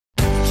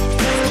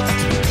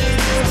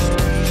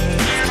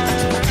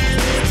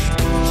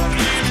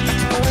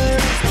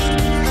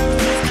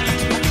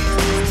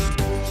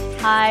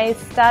I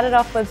started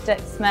off with Dick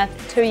Smith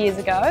 2 years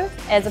ago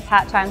as a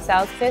part-time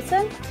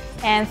salesperson,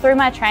 and through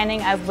my training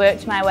I've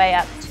worked my way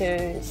up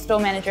to store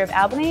manager of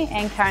Albany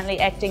and currently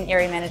acting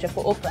area manager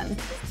for Auckland.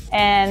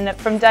 And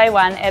from day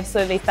one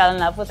absolutely fell in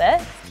love with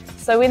it.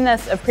 So when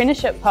this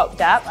apprenticeship popped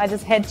up, I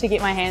just had to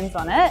get my hands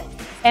on it.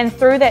 And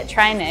through that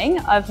training,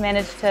 I've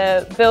managed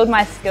to build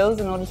my skills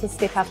in order to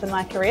step up in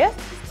my career.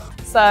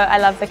 So I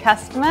love the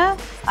customer,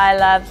 I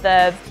love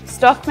the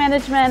stock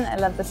management, I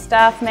love the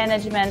staff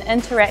management,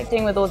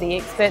 interacting with all the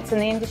experts in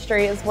the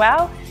industry as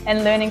well,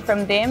 and learning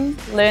from them,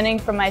 learning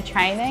from my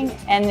training,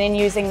 and then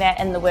using that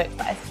in the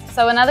workplace.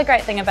 So another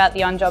great thing about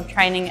the on-job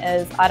training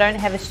is I don't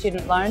have a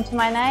student loan to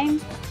my name.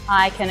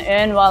 I can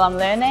earn while I'm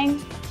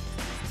learning.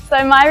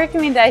 So my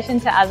recommendation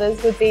to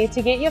others would be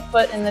to get your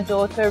foot in the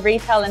door to a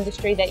retail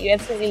industry that you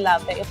absolutely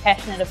love, that you're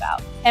passionate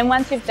about. And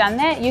once you've done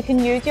that, you can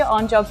use your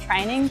on-job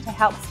training to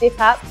help step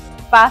up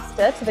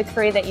faster to the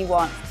career that you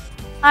want.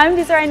 I'm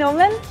Desiree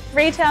Norman,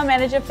 Retail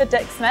Manager for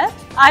Dick Smith.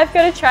 I've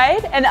got a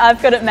trade and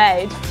I've got it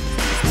made.